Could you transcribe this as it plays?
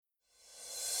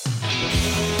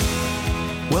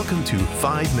Welcome to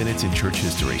 5 Minutes in Church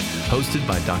History, hosted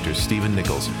by Dr. Stephen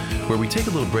Nichols, where we take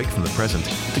a little break from the present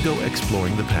to go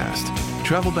exploring the past.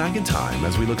 Travel back in time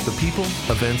as we look at the people,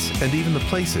 events, and even the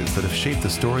places that have shaped the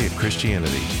story of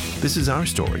Christianity. This is our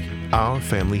story, our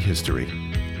family history.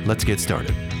 Let's get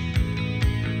started.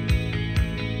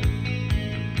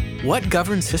 What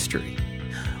governs history?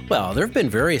 Well, there have been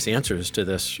various answers to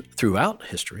this throughout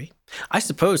history. I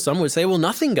suppose some would say, well,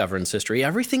 nothing governs history.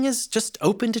 Everything is just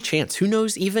open to chance. Who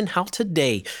knows even how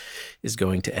today is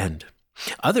going to end?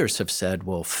 Others have said,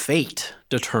 well, fate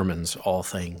determines all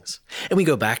things. And we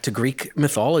go back to Greek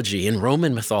mythology and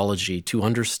Roman mythology to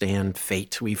understand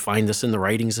fate. We find this in the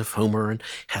writings of Homer and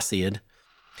Hesiod.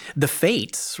 The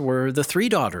Fates were the three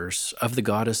daughters of the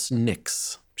goddess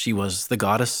Nyx. She was the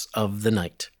goddess of the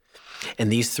night.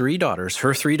 And these three daughters,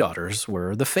 her three daughters,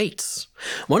 were the Fates.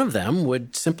 One of them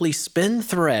would simply spin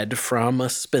thread from a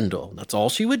spindle. That's all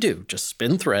she would do, just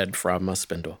spin thread from a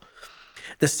spindle.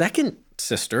 The second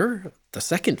sister, the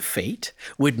second Fate,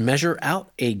 would measure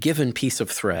out a given piece of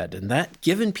thread, and that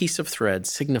given piece of thread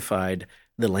signified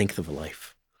the length of a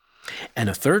life. And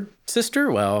a third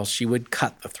sister, well, she would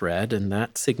cut the thread, and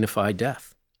that signified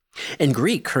death. In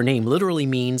Greek, her name literally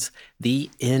means the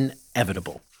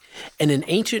inevitable. And in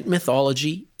ancient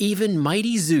mythology, even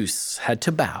mighty Zeus had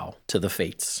to bow to the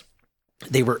Fates.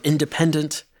 They were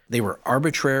independent, they were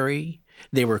arbitrary,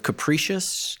 they were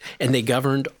capricious, and they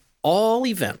governed all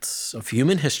events of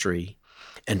human history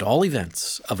and all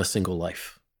events of a single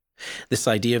life. This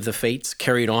idea of the Fates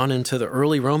carried on into the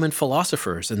early Roman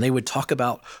philosophers, and they would talk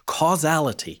about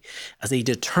causality as a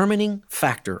determining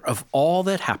factor of all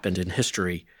that happened in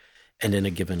history and in a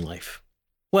given life.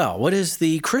 Well, what is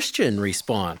the Christian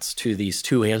response to these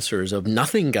two answers of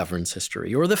nothing governs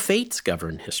history or the fates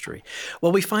govern history?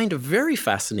 Well, we find a very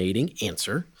fascinating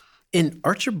answer in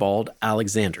Archibald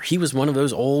Alexander. He was one of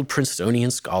those old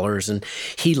Princetonian scholars, and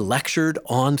he lectured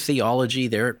on theology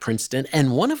there at Princeton,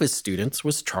 and one of his students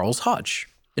was Charles Hodge.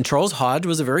 And Charles Hodge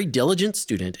was a very diligent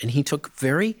student, and he took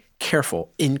very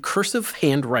careful, in cursive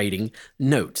handwriting,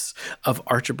 notes of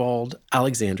Archibald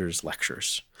Alexander's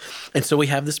lectures. And so we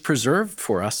have this preserved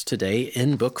for us today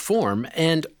in book form.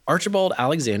 And Archibald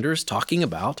Alexander is talking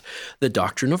about the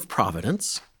doctrine of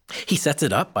providence. He sets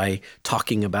it up by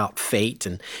talking about fate,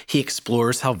 and he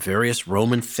explores how various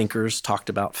Roman thinkers talked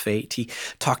about fate. He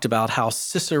talked about how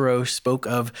Cicero spoke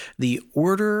of the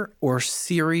order or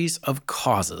series of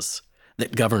causes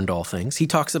that governed all things. He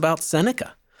talks about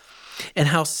Seneca and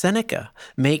how Seneca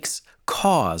makes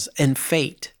cause and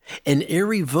fate an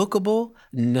irrevocable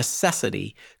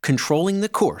necessity controlling the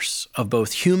course of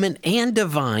both human and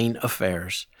divine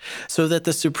affairs, so that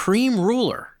the supreme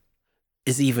ruler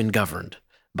is even governed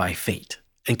by fate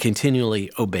and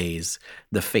continually obeys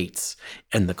the fates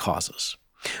and the causes.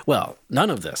 Well, none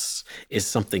of this is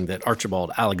something that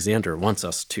Archibald Alexander wants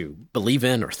us to believe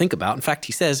in or think about. In fact,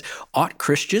 he says, ought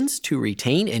Christians to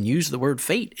retain and use the word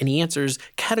fate? And he answers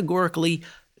categorically,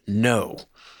 no,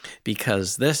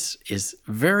 because this is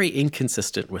very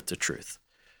inconsistent with the truth.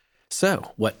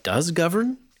 So, what does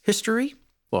govern history?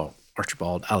 Well,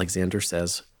 Archibald Alexander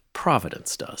says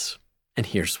providence does. And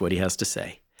here's what he has to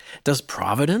say. Does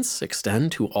providence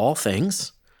extend to all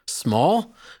things,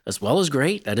 small as well as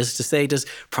great? That is to say, does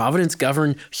providence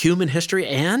govern human history,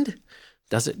 and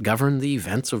does it govern the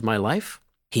events of my life?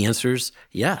 He answers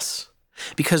yes,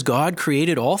 because God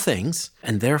created all things,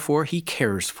 and therefore he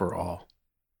cares for all.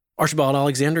 Archibald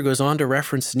Alexander goes on to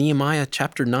reference Nehemiah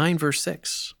chapter 9, verse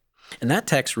 6. And that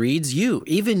text reads, you,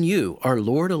 even you, are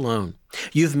Lord alone.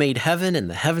 You've made heaven and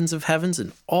the heavens of heavens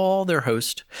and all their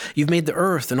host. You've made the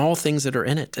earth and all things that are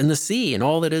in it, and the sea and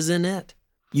all that is in it.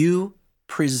 You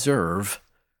preserve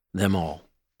them all.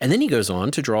 And then he goes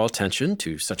on to draw attention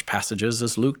to such passages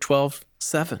as Luke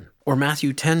 12:7, or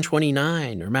Matthew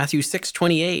 10:29, or Matthew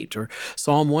 6:28, or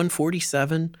Psalm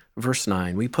 147, verse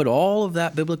 9. We put all of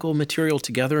that biblical material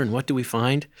together, and what do we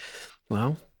find?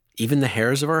 Well, even the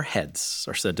hairs of our heads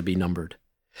are said to be numbered.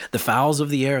 The fowls of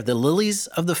the air, the lilies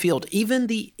of the field, even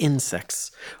the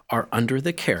insects are under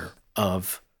the care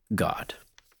of God.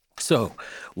 So,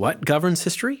 what governs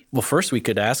history? Well, first we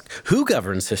could ask, who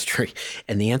governs history?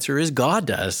 And the answer is God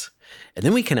does. And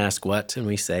then we can ask what? And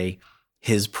we say,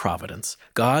 his providence.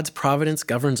 God's providence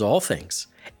governs all things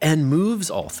and moves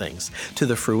all things to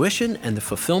the fruition and the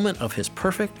fulfillment of his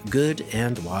perfect, good,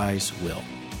 and wise will.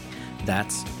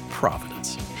 That's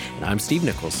providence. And I'm Steve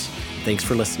Nichols. Thanks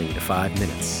for listening to 5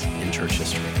 Minutes in Church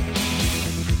History.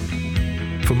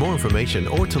 For more information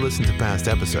or to listen to past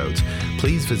episodes,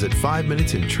 please visit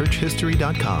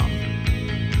 5minutesinchurchhistory.com.